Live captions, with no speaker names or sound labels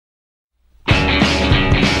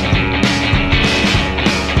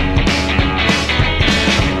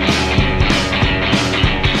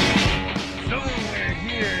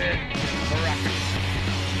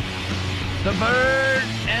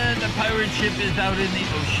is out in the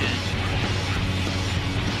ocean.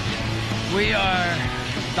 We are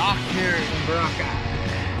docked here in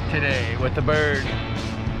Boracay today with the bird.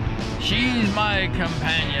 She's my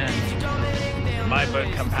companion. My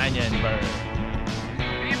companion bird.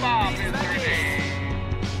 Bebop is her name.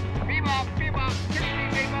 Bebop, bebop, kiss me,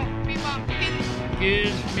 bebop, bebop,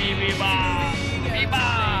 kiss me, bebop,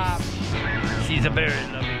 bebop. She's a very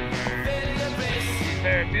loving bird. She's a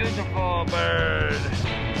very beautiful bird.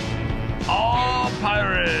 All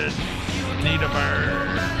pirates need a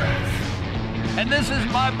bird. And this is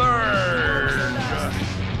my bird.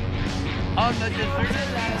 On the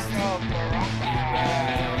deserted land of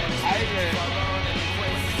Boracay Island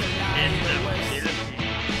in the Philippines.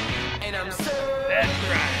 That's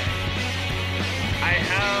right. I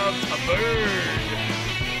have a bird.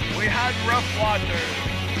 We had rough water,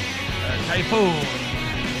 a typhoon,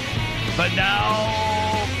 but now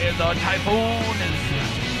the typhoon is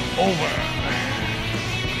over,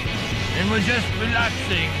 and we're just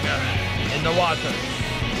relaxing in the waters,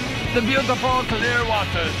 the beautiful clear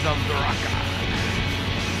waters of Boracay,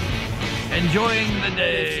 enjoying the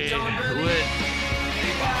day with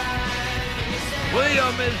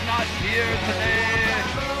William is not here today.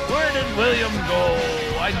 Where did William go?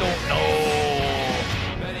 I don't know.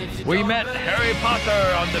 We met Harry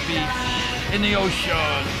Potter on the beach, in the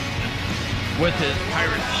ocean, with his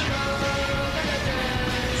pirate ship.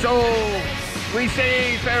 So, we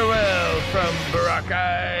say farewell from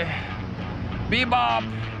Boracay, Bebop,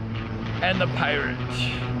 and the pirate.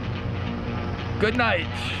 Good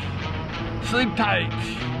night. Sleep tight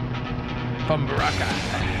from Boracay.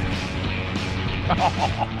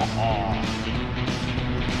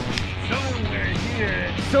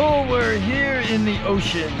 So we're here in the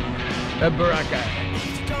ocean at Boracay,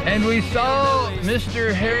 and we saw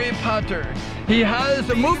Mr. Harry Potter. He has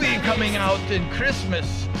a movie coming out in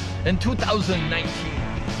Christmas in 2019,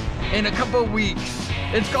 in a couple of weeks.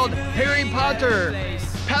 It's called Harry Potter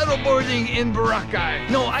Paddleboarding in Boracay.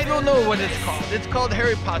 No, I don't know what it's called. It's called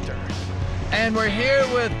Harry Potter. And we're here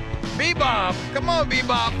with Bebop. Come on,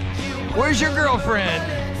 Bebop. Where's your girlfriend?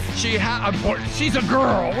 She's a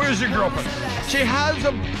girl. Where's your girlfriend? She has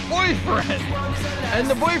a boyfriend. And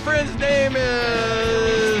the boyfriend's name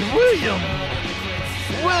is William.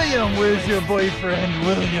 William, where's your boyfriend,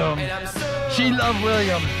 William? She loves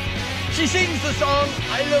William. She sings the song,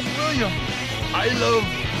 I love William. I love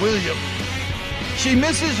William. She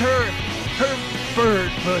misses her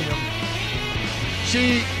bird, William.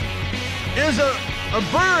 She is a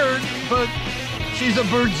bird, but she's a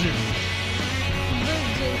virgin.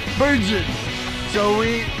 Virgin. So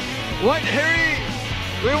we want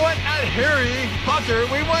not Harry Potter,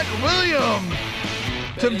 we want William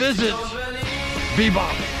to visit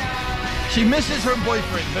Bebop. She misses her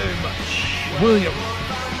boyfriend very much, William.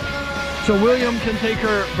 So William can take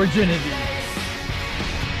her virginity.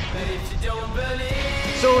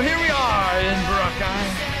 So here we are in Boracay.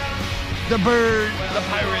 The bird, the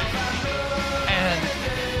pirate, and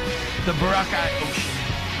the Boracay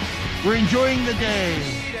Ocean. We're enjoying the day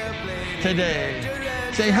today.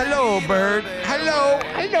 Say hello, bird. Hello,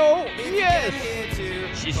 hello, yes.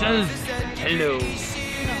 She says hello.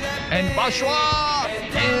 And bonsoir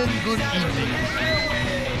and good evening.